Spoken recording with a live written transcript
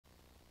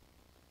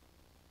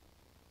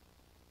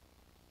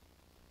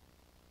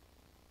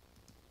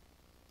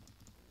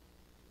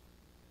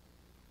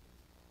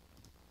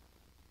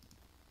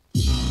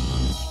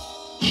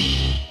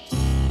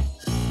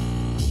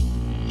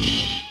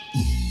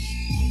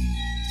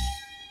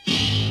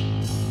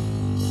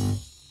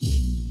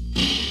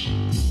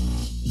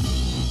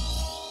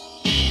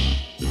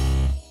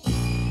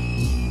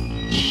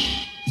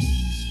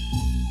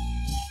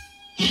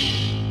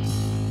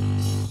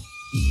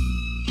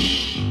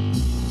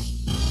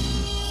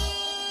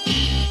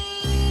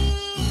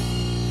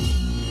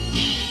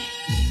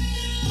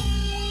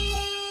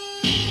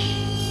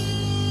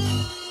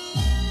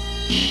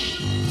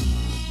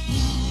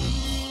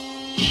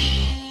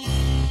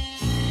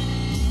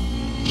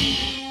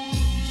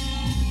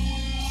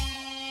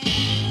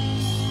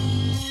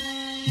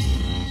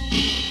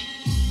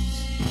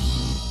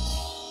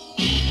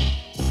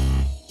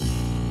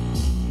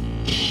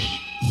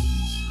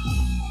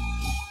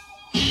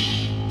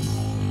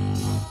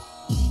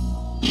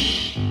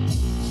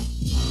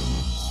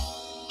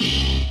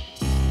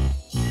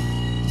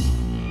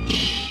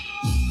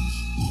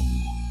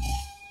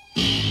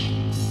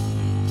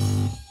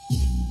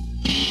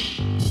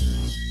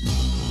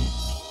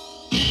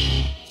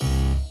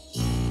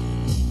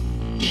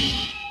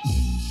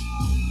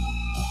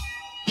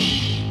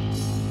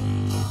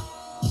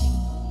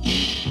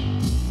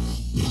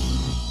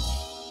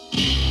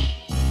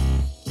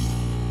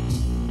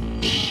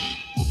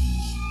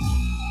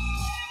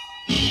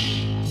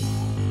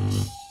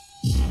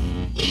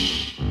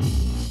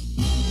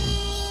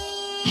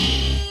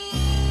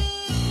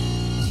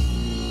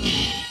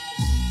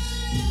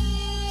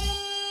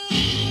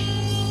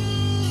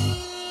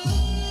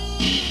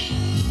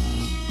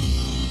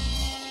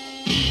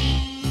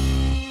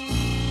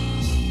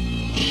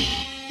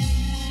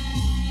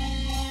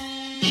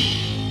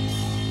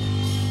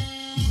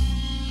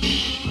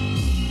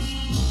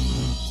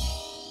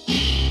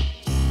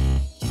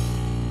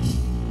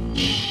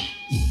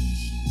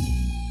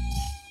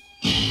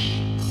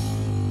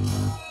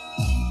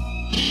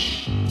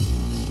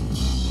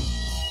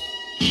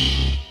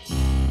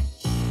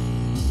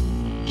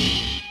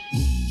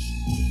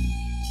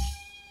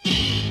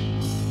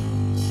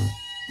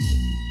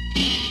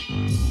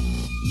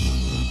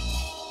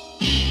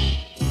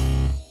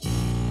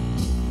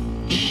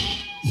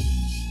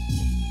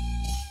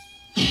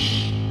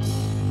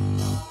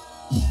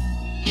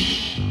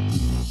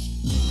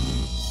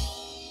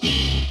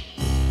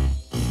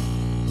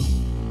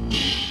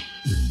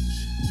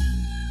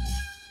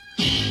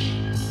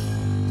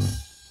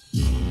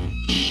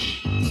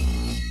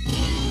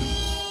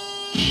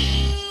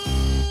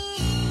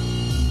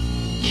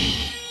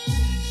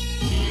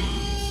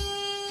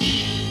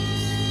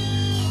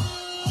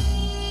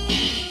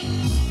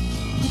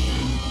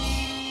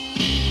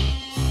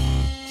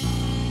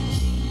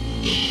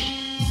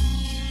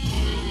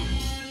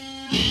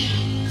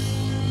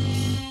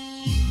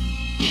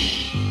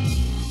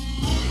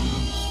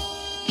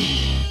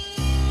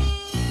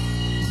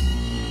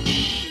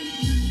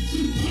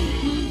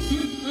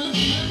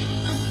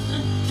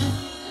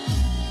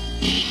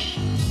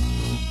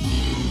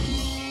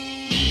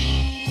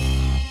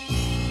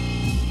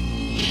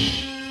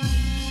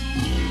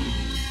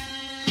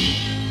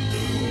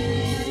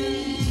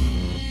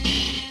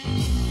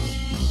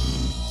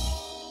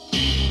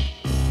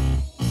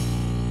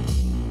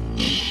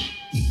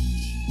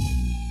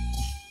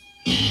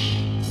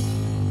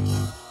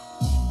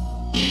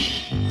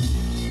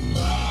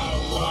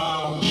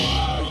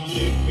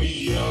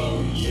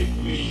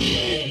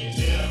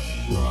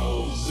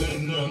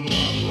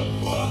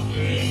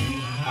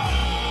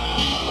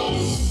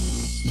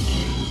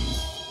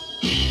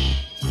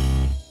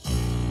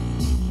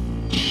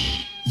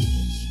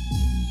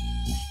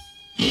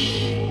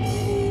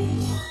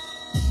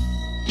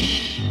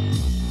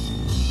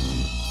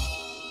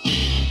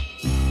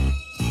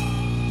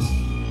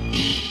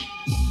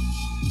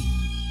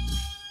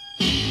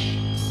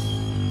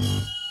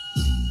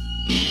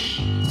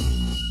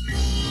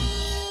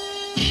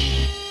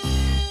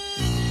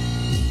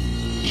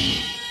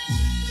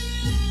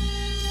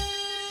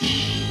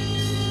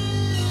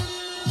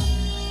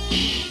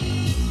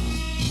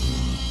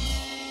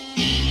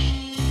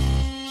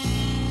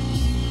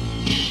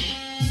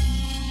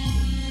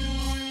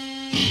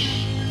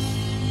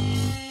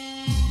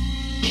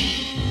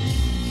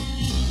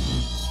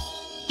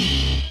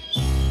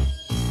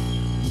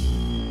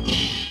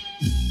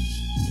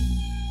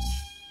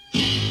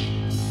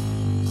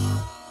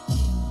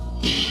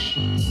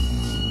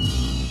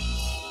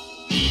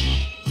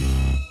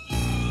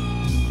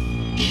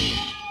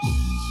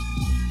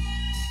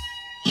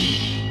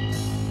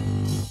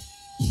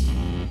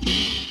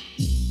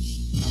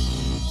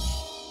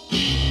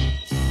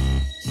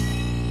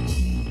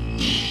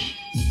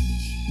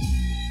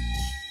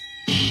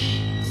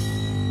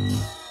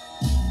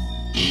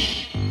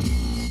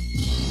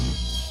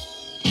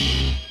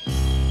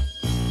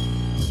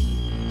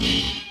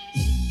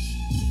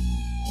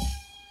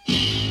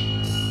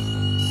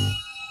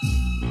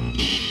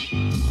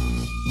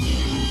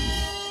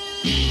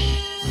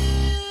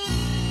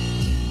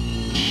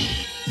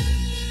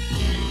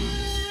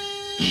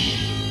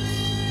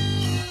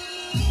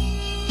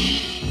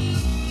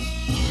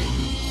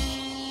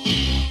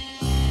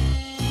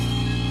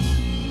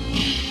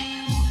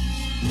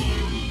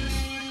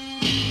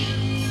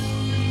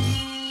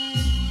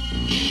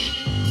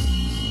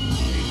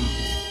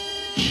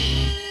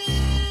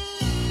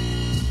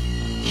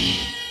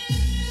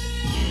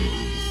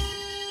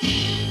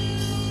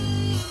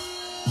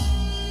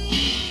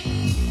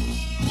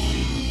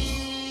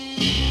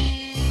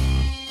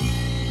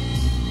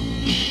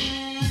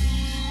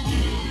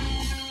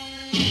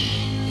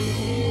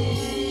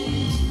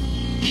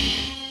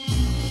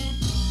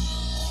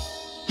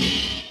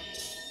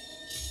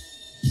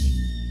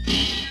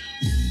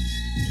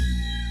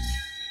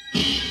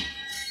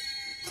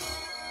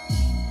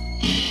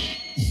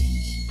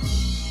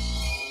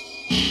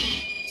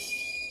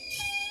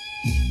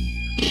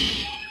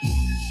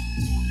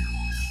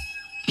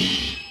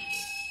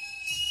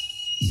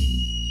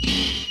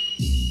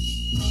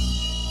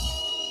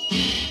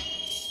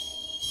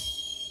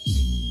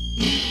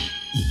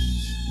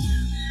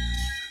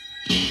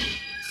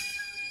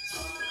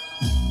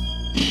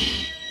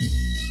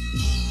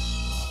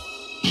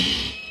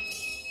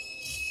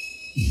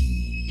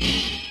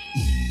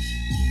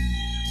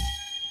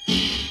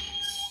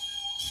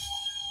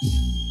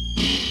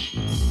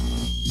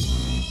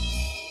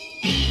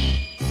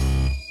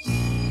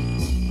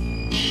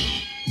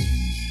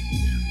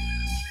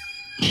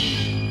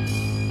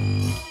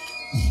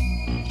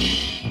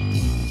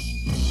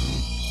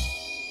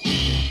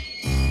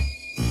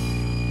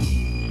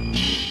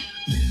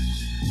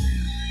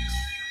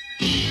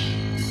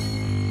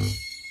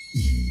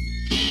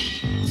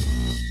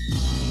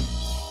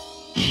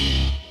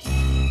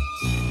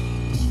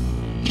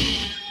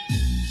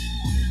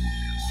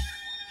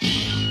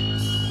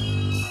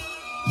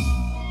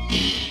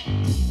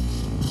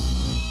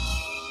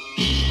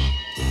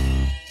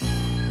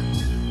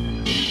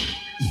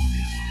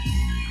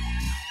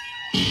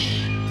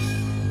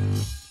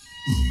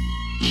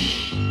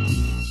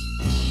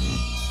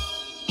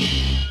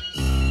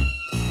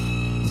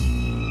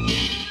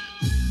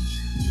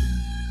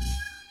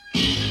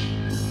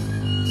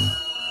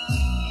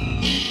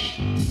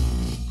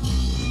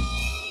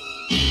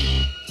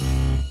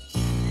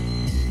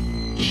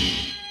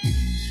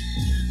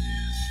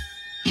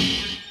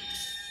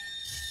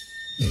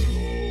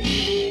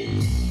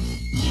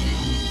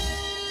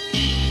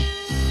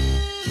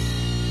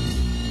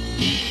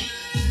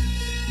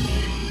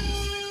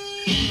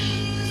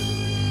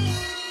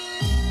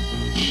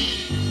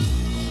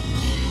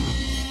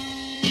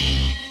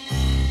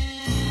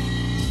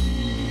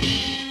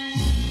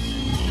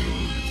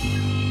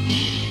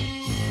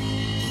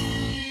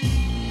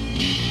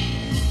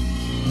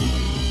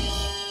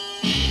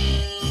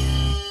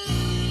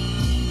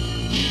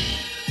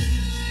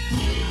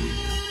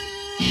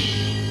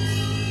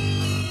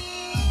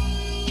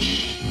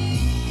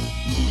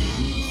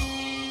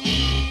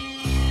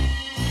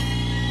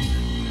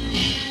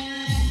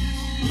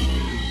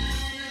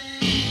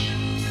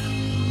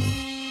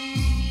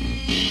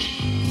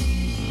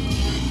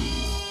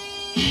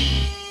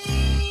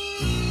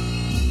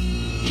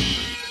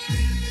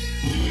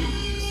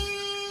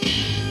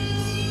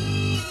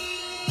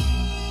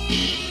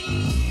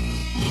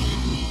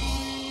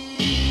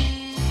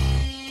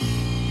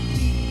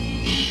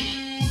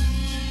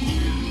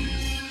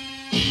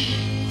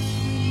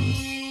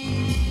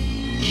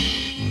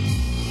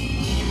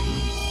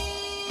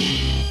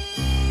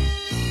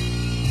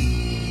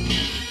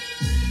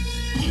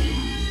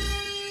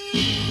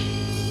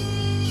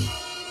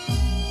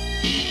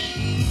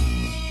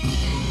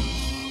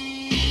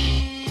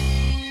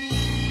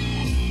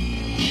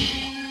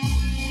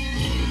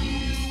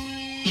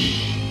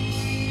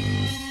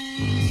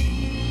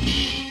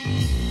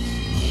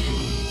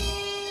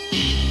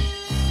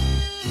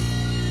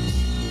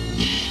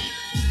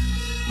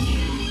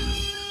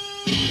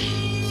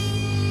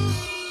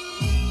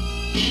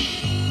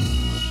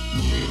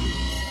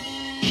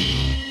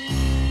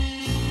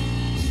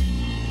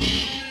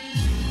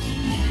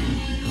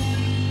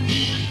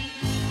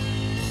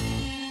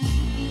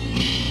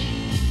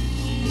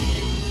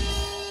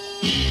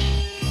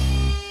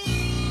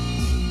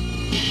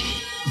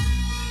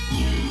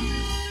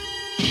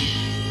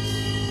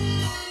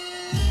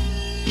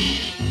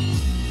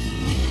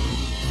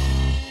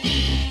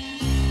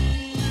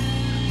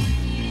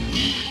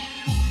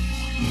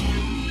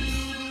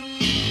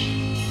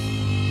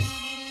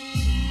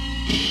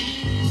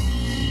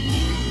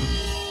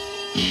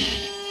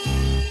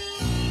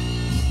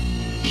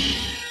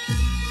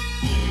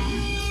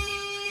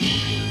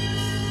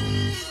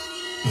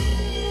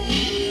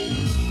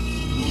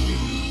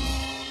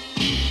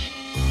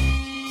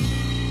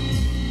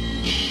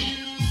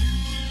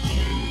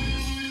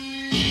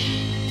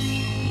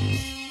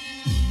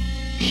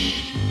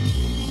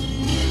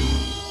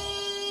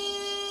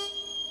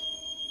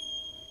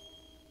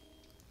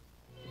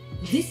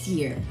This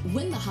year,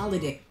 when the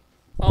holiday...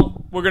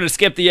 Well, we're going to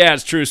skip the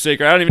ads, True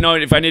Seeker. I don't even know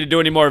if I need to do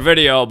any more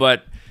video,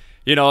 but,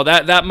 you know,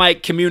 that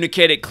might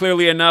communicate it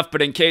clearly enough,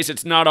 but in case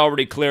it's not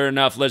already clear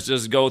enough, let's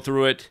just go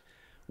through it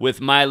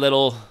with my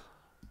little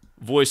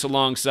voice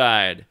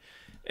alongside.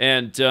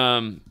 And,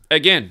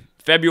 again,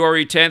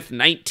 February 10th,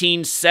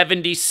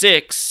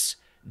 1976,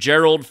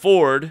 Gerald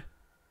Ford,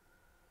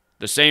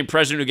 the same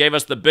president who gave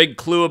us the big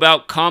clue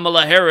about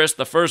Kamala Harris,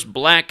 the first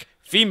black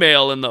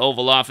female in the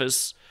Oval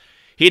Office,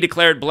 he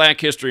declared Black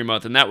History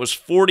Month, and that was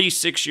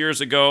 46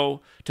 years ago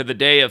to the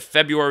day of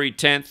February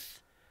 10th,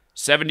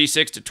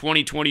 76 to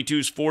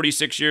 2022's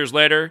 46 years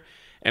later.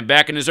 And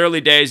back in his early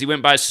days, he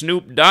went by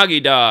Snoop Doggy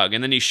Dogg,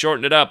 and then he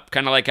shortened it up,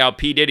 kind of like how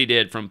P. Diddy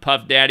did, from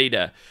Puff Daddy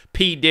to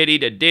P. Diddy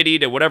to Diddy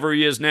to whatever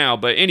he is now.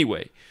 But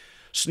anyway,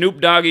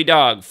 Snoop Doggy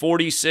Dogg,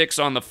 46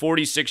 on the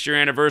 46-year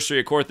anniversary.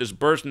 Of course, his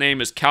birth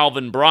name is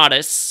Calvin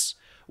Broadus,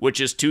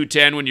 which is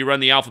 210 when you run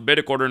the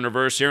alphabetic order in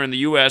reverse. Here in the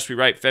U.S., we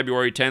write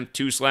February 10th,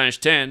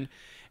 2/10.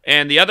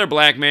 And the other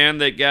black man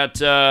that got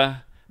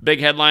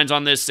big headlines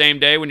on this same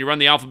day, when you run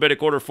the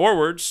alphabetic order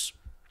forwards,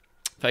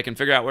 if I can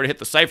figure out where to hit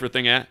the cipher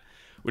thing at,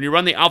 when you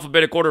run the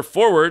alphabetic order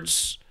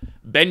forwards,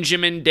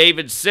 Benjamin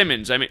David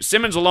Simmons. I mean,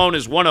 Simmons alone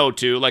is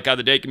 102, like how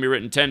the date can be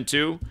written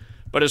 10-2,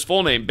 but his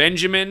full name,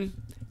 Benjamin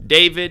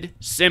David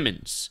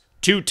Simmons,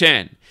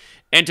 210.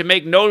 And to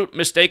make no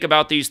mistake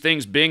about these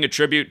things being a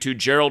tribute to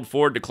Gerald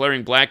Ford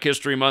declaring Black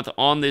History Month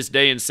on this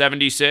day in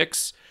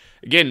 76,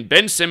 again,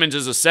 Ben Simmons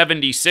is a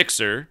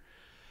 76er,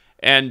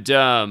 and,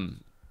 I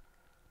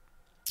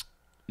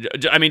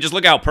mean, just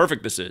look how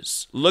perfect this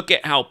is. Look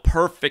at how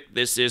perfect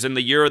this is. In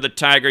the year of the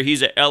Tiger,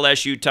 he's an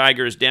LSU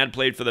Tiger. His dad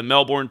played for the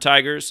Melbourne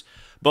Tigers.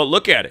 But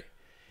look at it.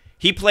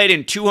 He played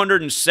in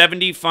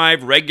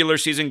 275 regular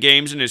season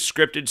games in his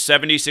scripted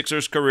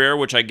 76ers career,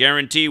 which I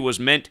guarantee was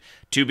meant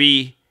to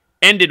be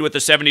ended with the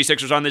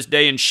 76ers on this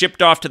day and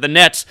shipped off to the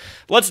Nets.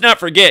 Let's not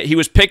forget, he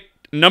was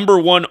picked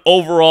 #1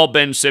 overall,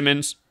 Ben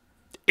Simmons,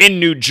 in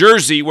New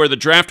Jersey, where the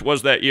draft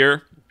was that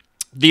year.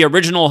 The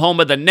original home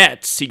of the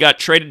Nets. He got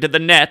traded to the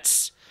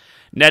Nets.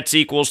 Nets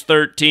equals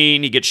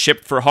 13. He gets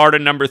shipped for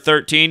Harden, number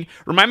 13.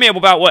 Remind me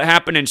about what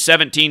happened in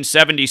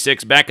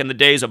 1776 back in the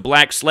days of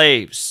black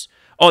slaves.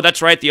 Oh,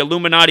 that's right. The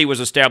Illuminati was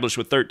established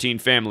with 13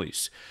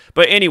 families.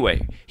 But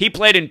anyway, he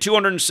played in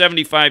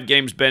 275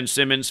 games, Ben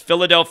Simmons.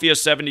 Philadelphia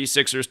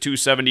 76ers,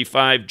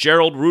 275.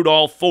 Gerald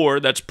Rudolph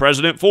Ford, that's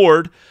President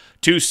Ford,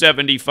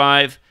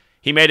 275.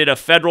 He made it a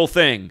federal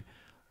thing.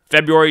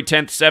 February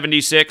 10th,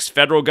 76,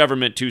 federal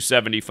government,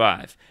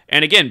 275.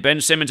 And again, Ben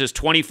Simmons is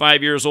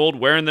 25 years old,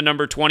 wearing the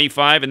number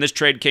 25, and this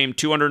trade came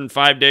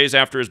 205 days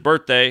after his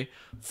birthday.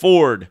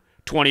 Ford,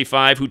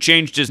 25, who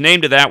changed his name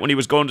to that when he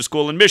was going to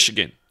school in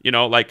Michigan. You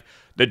know, like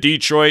the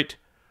Detroit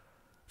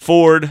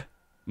Ford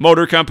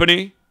Motor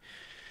Company.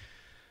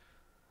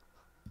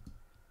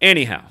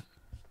 Anyhow,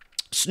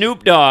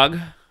 Snoop Dogg,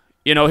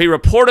 you know, he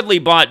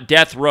reportedly bought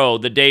Death Row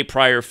the day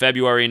prior,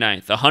 February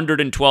 9th,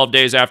 112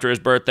 days after his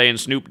birthday, and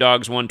Snoop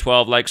Dogg's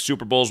 112, like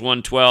Super Bowl's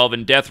 112,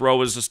 and Death Row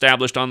was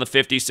established on the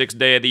 56th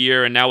day of the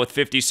year, and now with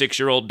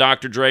 56-year-old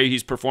Dr. Dre,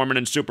 he's performing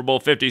in Super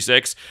Bowl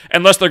 56,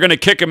 unless they're going to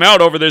kick him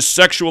out over this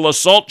sexual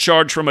assault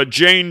charge from a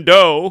Jane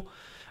Doe.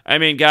 I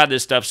mean, God,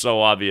 this stuff's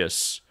so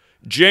obvious.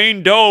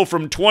 Jane Doe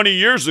from 20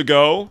 years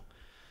ago.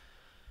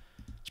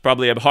 It's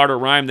probably a harder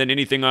rhyme than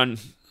anything on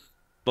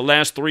the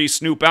last 3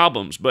 Snoop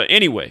albums, but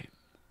anyway.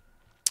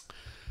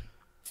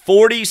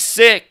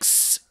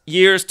 46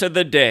 years to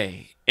the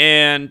day,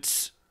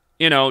 and,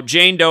 you know,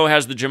 Jane Doe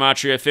has the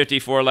gematria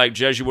 54 like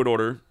Jesuit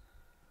order.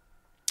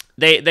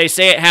 They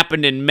say it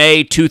happened in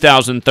May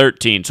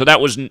 2013, so that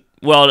was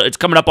well, it's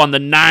coming up on the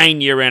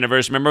 9-year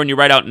anniversary. Remember when you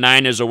write out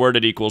 9 as a word,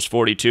 it equals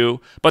 42.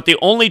 But the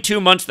only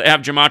 2 months that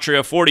have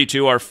gematria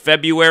 42 are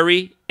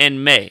February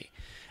and May.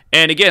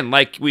 And again,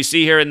 like we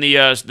see here in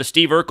the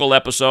Steve Urkel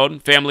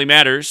episode, Family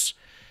Matters,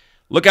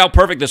 look how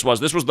perfect this was.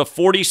 This was the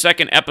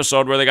 42nd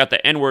episode where they got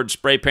the N-word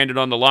spray painted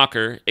on the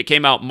locker. It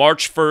came out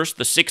March 1st,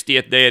 the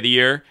 60th day of the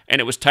year, and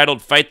it was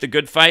titled Fight the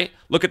Good Fight.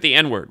 Look at the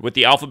N-word. With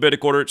the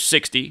alphabetic order, it's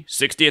 60,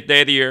 60th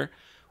day of the year.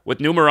 With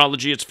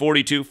numerology, it's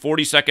 42,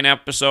 42nd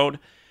episode.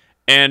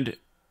 And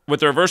with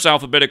the reverse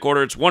alphabetic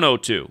order, it's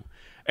 102.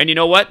 And you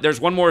know what?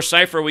 There's one more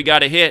cipher we got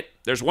to hit.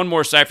 It's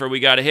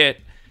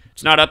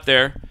not up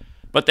there.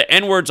 But the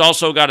N-word's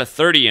also got a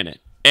 30 in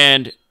it.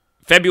 And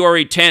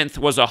February 10th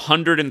was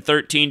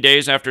 113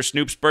 days after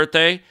Snoop's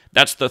birthday.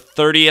 That's the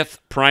 30th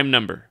prime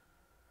number.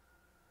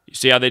 You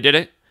see how they did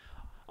it?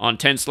 On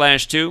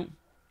 10/2.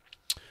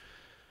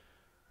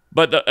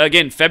 But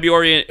again,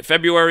 February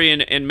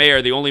and May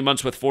are the only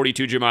months with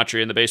 42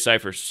 gematria in the base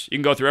ciphers. You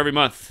can go through every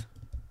month.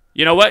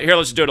 You know what? Here,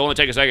 let's do it. It'll only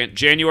take a second.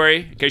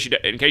 January,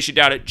 in case you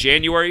doubt it,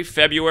 January,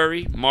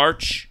 February,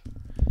 March.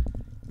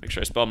 Make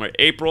sure I spell them right.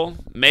 April,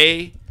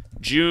 May,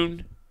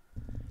 June,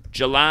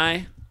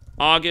 July,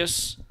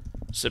 August,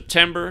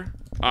 September,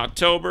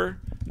 October,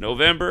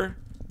 November,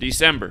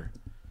 December.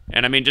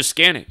 And I mean, just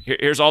scan it.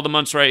 Here's all the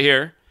months right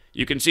here.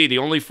 You can see the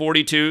only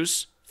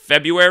 42s,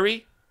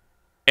 February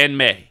and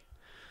May.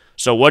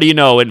 So what do you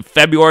know? In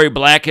February,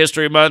 Black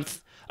History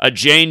Month, a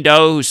Jane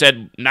Doe who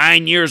said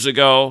 9 years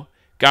ago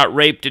got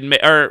raped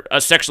or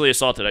sexually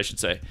assaulted, I should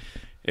say.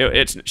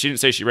 She didn't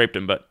say she raped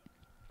him,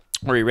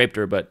 or he raped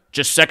her, but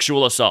just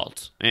sexual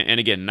assault. And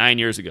again, 9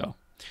 years ago.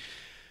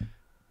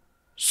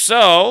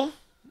 So,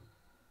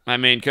 I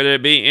mean, could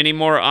it be any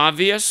more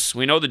obvious?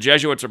 We know the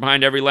Jesuits are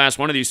behind every last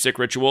one of these sick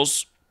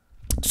rituals.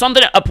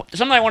 Something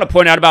I want to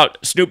point out about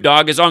Snoop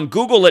Dogg is on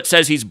Google it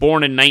says he's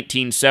born in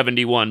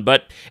 1971,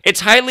 but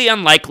it's highly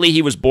unlikely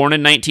he was born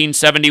in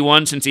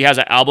 1971 since he has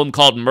an album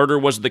called Murder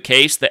Was the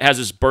Case that has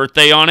his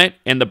birthday on it,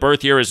 and the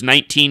birth year is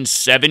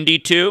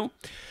 1972.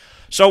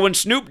 So when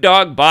Snoop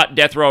Dogg bought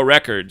Death Row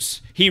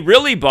Records, he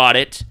really bought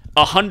it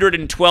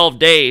 112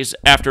 days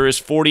after his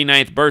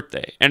 49th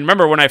birthday. And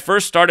remember, when I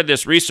first started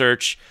this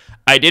research,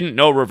 I didn't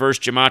know reverse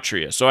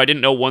gematria, so I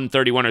didn't know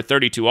 131 or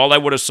 32. All I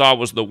would have saw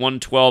was the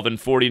 112 and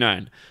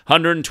 49.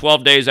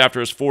 112 days after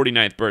his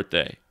 49th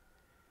birthday.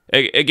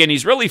 Again,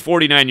 he's really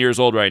 49 years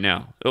old right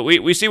now.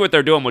 We see what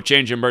they're doing with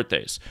changing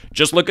birthdays.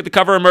 Just look at the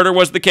cover of Murder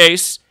Was the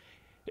Case.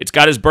 It's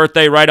got his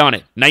birthday right on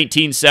it,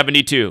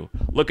 1972.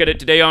 Look at it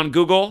today on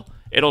Google.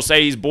 It'll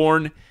say he's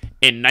born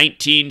in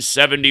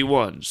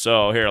 1971.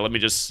 So here, let me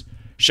just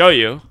show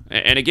you.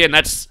 And again,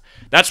 that's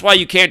why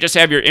you can't just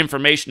have your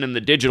information in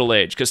the digital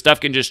age, because stuff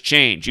can just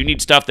change. You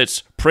need stuff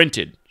that's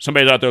printed.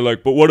 Somebody's out there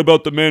like, but what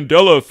about the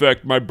Mandela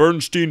effect? My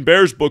Bernstein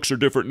Bears books are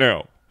different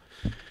now.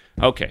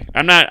 Okay,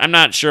 I'm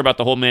not sure about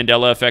the whole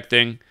Mandela effect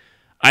thing.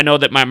 I know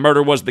that my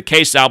Murder Was the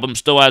Case album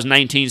still has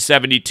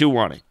 1972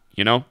 on it,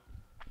 you know?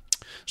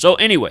 So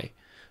anyway,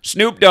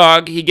 Snoop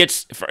Dogg, he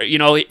gets,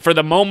 for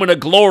the moment of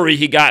glory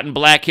he got in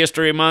Black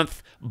History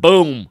Month,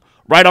 boom,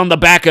 right on the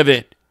back of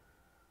it,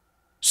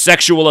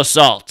 sexual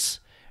assaults.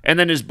 And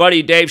then his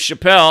buddy Dave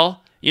Chappelle,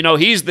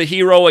 he's the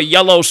hero of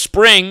Yellow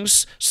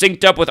Springs,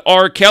 synced up with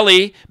R.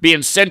 Kelly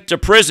being sent to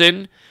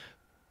prison,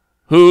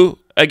 who,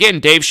 again,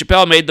 Dave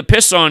Chappelle made the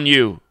Piss on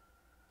You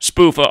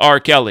spoof of R.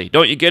 Kelly.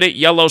 Don't you get it?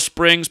 Yellow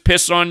Springs,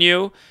 Piss on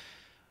You?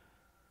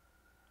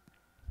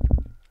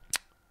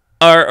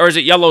 Or is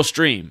it Yellow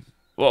Stream?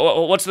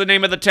 What's the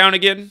name of the town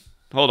again?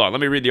 Hold on,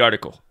 let me read the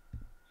article.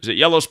 Is it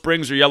Yellow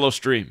Springs or Yellow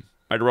Stream?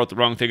 I wrote the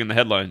wrong thing in the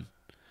headline.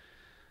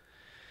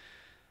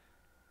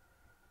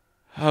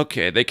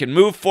 Okay, they can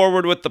move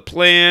forward with the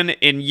plan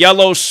in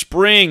Yellow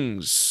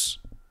Springs.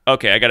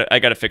 Okay, I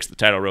gotta fix the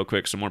title real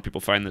quick so more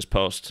people find this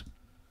post.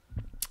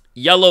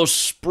 Yellow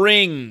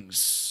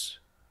Springs.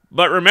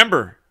 But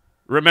remember,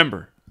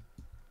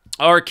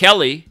 R.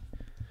 Kelly,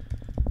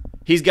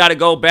 he's got to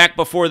go back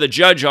before the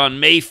judge on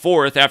May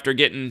 4th after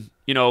getting,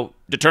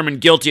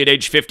 determined guilty at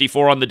age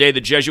 54 on the day the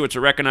Jesuits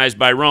are recognized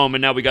by Rome,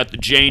 and now we got the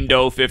Jane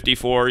Doe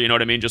 54, you know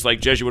what I mean, just like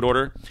Jesuit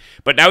order.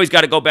 But now he's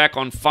got to go back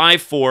on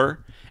 5/4,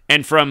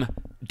 and from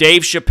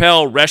Dave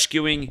Chappelle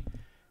rescuing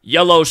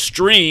Yellow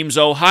Streams,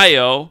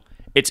 Ohio,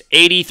 it's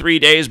 83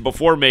 days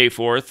before May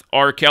 4th.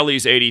 R.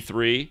 Kelly's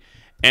 83.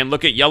 And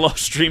look at Yellow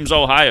Streams,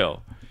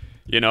 Ohio,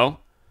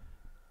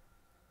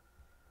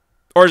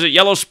 Or is it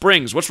Yellow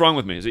Springs? What's wrong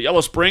with me? Is it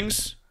Yellow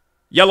Springs?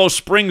 Yellow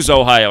Springs,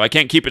 Ohio. I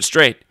can't keep it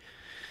straight.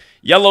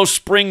 Yellow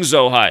Springs,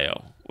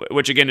 Ohio,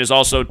 which again is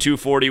also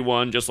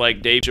 241, just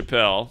like Dave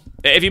Chappelle.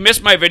 If you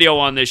missed my video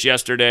on this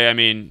yesterday, I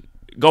mean,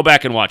 go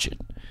back and watch it.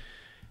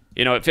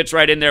 It fits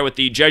right in there with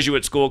the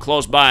Jesuit school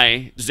close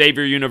by,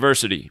 Xavier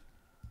University.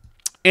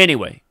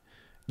 Anyway,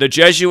 the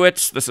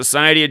Jesuits, the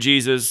Society of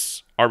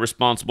Jesus, are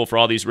responsible for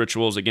all these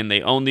rituals. Again,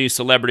 they own these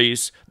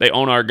celebrities. They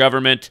own our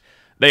government.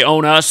 They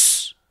own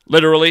us,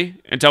 literally,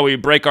 until we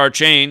break our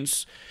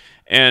chains.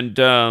 And,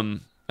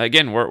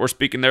 again, we're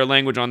speaking their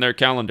language on their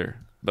calendar.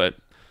 But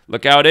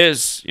look how it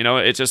is.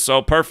 It's just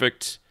so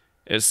perfect.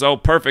 It's so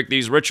perfect,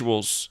 these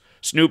rituals.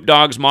 Snoop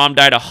Dogg's mom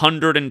died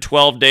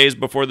 112 days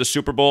before the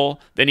Super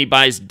Bowl. Then he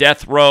buys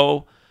Death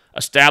Row,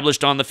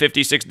 established on the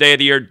 56th day of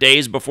the year,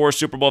 days before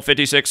Super Bowl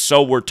 56,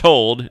 so we're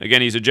told.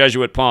 Again, he's a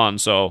Jesuit pawn,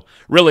 so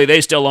really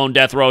they still own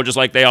Death Row just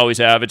like they always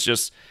have. It's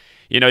just,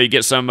 you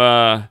get some,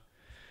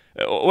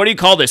 what do you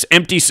call this,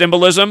 empty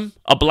symbolism?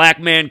 A black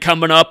man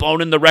coming up,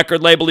 owning the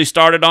record label he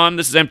started on?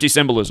 This is empty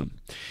symbolism.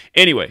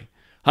 Anyway,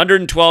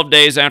 112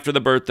 days after the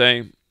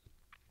birthday,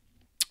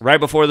 right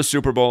before the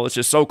Super Bowl, it's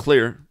just so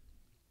clear.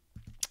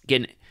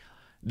 Again,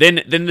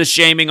 then the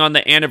shaming on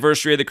the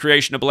anniversary of the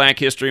creation of Black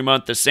History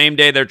Month, the same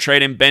day they're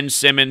trading Ben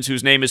Simmons,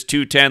 whose name is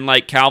 210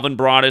 like Calvin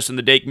Broadus, and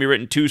the date can be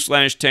written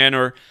 2/10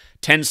 or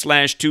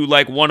 10/2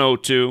 like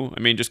 102. I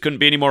mean, just couldn't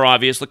be any more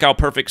obvious. Look how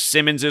perfect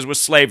Simmons is with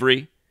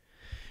slavery.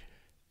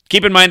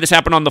 Keep in mind this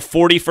happened on the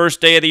 41st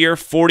day of the year.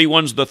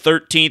 41's the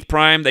 13th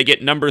prime. They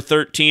get number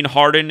 13,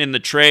 Harden, in the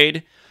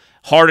trade.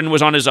 Harden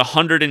was on his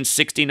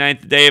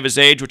 169th day of his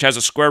age, which has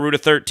a square root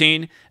of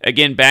 13.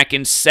 Again, back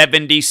in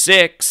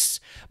 76,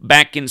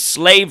 back in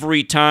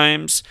slavery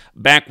times,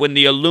 back when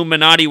the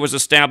Illuminati was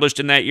established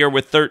in that year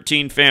with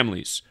 13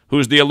 families.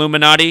 Who's the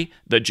Illuminati?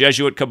 The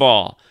Jesuit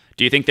cabal.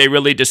 Do you think they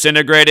really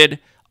disintegrated?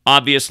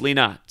 Obviously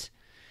not.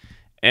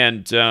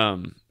 And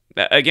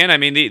again, I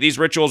mean, these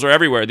rituals are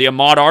everywhere. The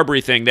Ahmaud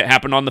Arbery thing that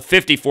happened on the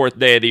 54th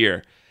day of the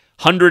year.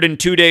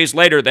 102 days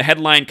later, the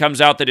headline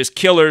comes out that his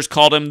killers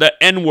called him the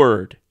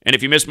N-word. And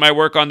if you missed my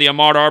work on the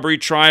Ahmaud Arbery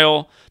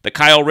trial, the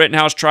Kyle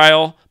Rittenhouse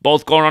trial,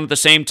 both going on at the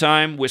same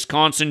time,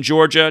 Wisconsin,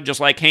 Georgia,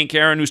 just like Hank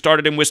Aaron, who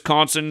started in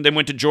Wisconsin, then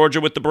went to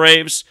Georgia with the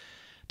Braves.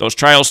 Those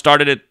trials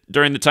started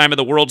during the time of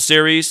the World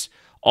Series,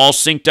 all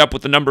synced up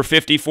with the number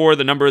 54,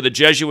 the number of the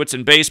Jesuits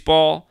in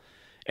baseball,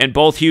 and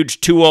both huge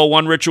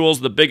 201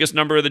 rituals, the biggest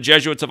number of the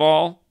Jesuits of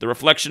all, the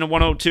reflection of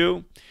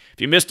 102.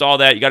 If you missed all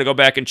that, you got to go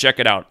back and check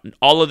it out.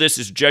 All of this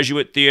is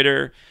Jesuit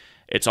theater.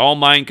 It's all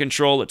mind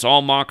control. It's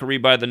all mockery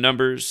by the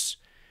numbers.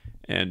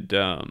 And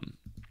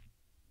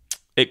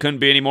it couldn't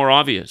be any more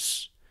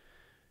obvious.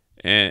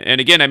 And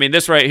again, I mean,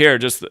 this right here,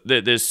 just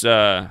this.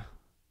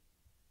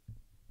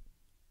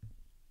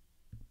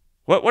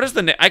 What is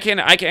the name? I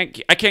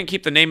can't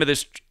keep the name of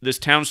this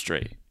town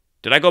straight.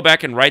 Did I go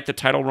back and write the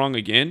title wrong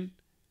again?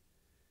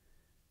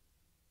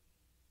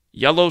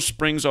 Yellow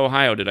Springs,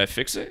 Ohio. Did I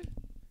fix it?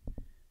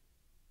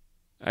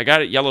 I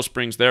got it. Yellow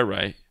Springs there,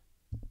 right?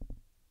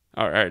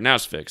 All right, now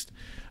it's fixed.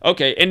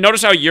 Okay, and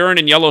notice how urine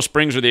and Yellow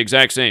Springs are the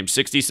exact same,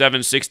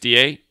 67,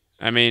 68.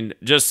 I mean,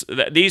 just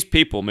these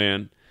people,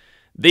 man.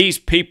 These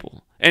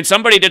people. And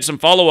somebody did some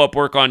follow-up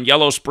work on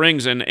Yellow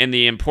Springs and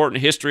the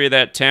important history of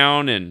that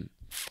town, and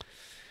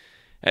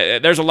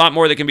there's a lot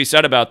more that can be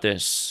said about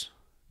this.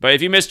 But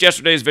if you missed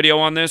yesterday's video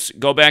on this,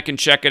 go back and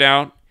check it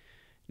out.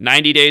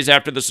 90 days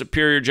after the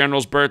Superior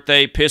General's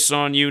birthday, piss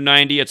on you,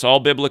 90. It's all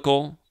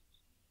biblical.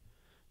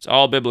 It's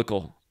all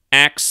biblical.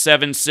 Acts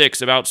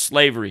 7:6 about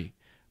slavery.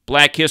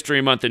 Black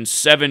History Month in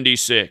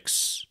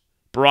 76.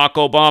 Barack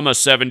Obama,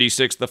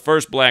 76, the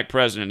first black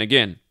president.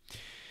 Again,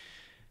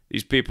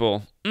 these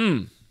people,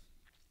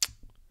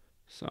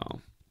 So,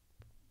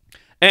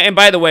 and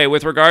by the way,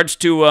 with regards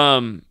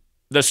to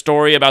the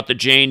story about the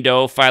Jane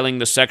Doe filing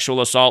the sexual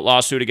assault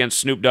lawsuit against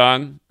Snoop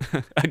Dogg,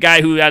 a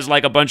guy who has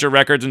like a bunch of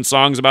records and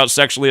songs about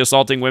sexually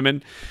assaulting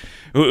women,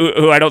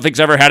 who I don't think's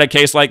ever had a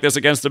case like this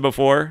against him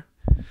before.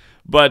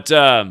 But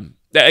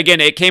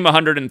again, it came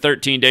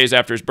 113 days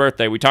after his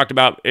birthday. We talked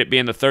about it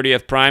being the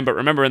 30th prime, but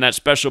remember in that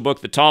special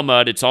book, the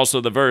Talmud, it's also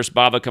the verse,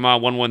 Bava Kama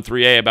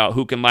 113a, about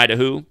who can lie to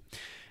who.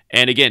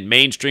 And again,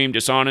 mainstream,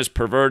 dishonest,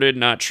 perverted,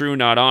 not true,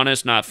 not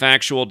honest, not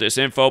factual,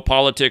 disinfo,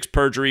 politics,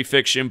 perjury,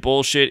 fiction,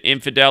 bullshit,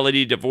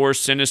 infidelity, divorce,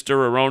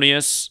 sinister,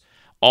 erroneous,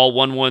 all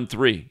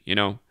 113,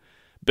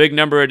 Big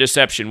number of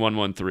deception,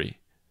 113.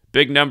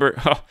 Big number.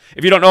 Oh,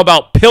 if you don't know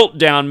about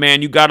Piltdown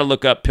Man, you got to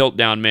look up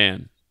Piltdown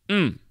Man.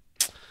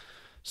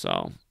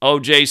 So,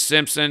 O.J.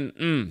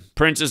 Simpson,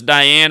 Princess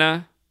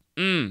Diana,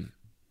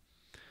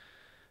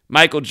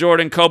 Michael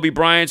Jordan, Kobe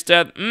Bryant's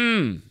death,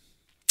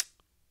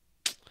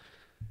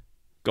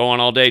 Go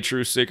on all day,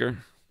 Truth Seeker.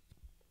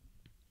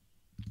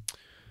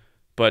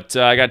 But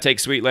I got to take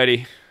Sweet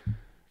Lady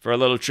for a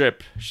little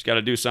trip. She's got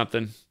to do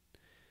something.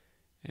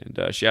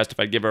 And she asked if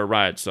I'd give her a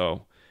ride.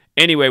 So,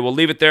 anyway, we'll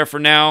leave it there for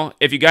now.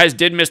 If you guys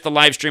did miss the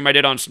live stream I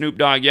did on Snoop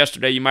Dogg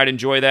yesterday, you might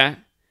enjoy that.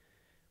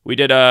 We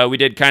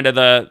did kind of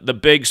the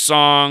big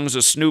songs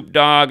of Snoop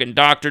Dogg and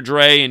Dr.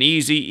 Dre and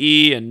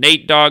Eazy-E and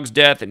Nate Dogg's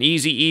death and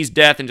Eazy-E's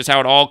death, and just how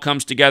it all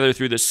comes together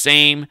through the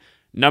same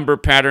number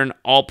pattern,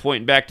 all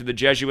pointing back to the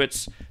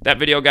Jesuits. That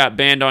video got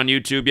banned on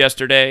YouTube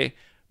yesterday,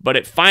 but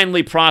it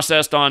finally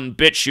processed on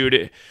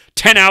BitChute.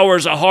 10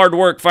 hours of hard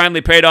work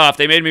finally paid off.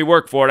 They made me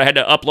work for it. I had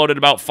to upload it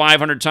about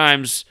 500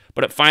 times,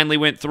 but it finally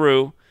went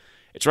through.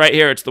 It's right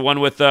here. It's the one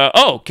with,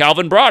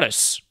 Calvin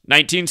Broadus,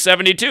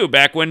 1972,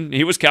 back when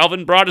he was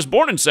Calvin Broadus,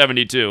 born in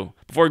 72,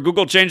 before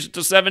Google changed it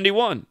to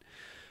 71.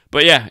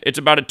 But yeah, it's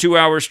about a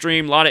 2-hour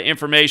stream, a lot of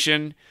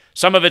information.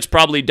 Some of it's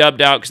probably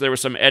dubbed out because there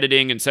was some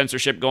editing and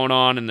censorship going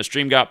on, and the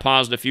stream got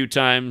paused a few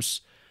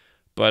times.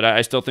 But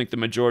I still think the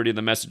majority of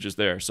the message is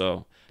there.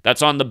 So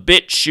That's on the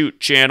BitChute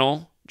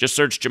channel. Just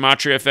search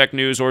Gematria Effect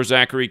News or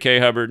Zachary K.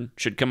 Hubbard.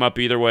 Should come up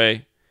either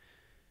way.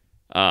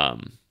 You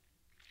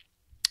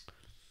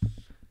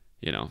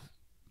know,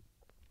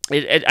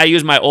 I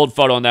use my old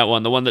photo on that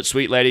one, the one that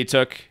Sweet Lady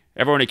took.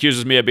 Everyone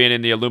accuses me of being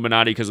in the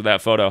Illuminati because of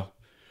that photo.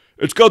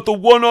 It's got the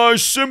one-eye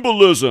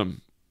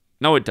symbolism.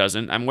 No, it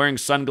doesn't. I'm wearing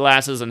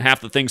sunglasses and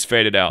half the thing's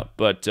faded out.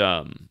 But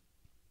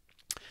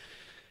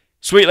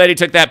Sweet Lady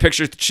took that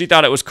picture. She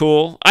thought it was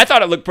cool. I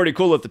thought it looked pretty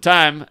cool at the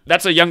time.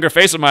 That's a younger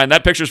face of mine.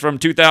 That picture's from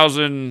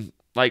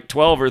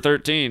 2012 or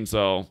 13.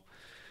 So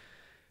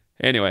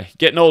anyway,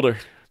 getting older.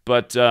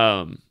 But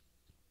yeah,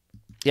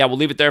 we'll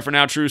leave it there for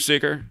now, True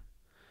Seeker.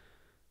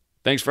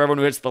 Thanks for everyone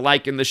who hits the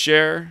like and the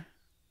share.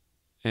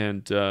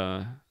 And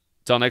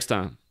until next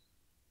time.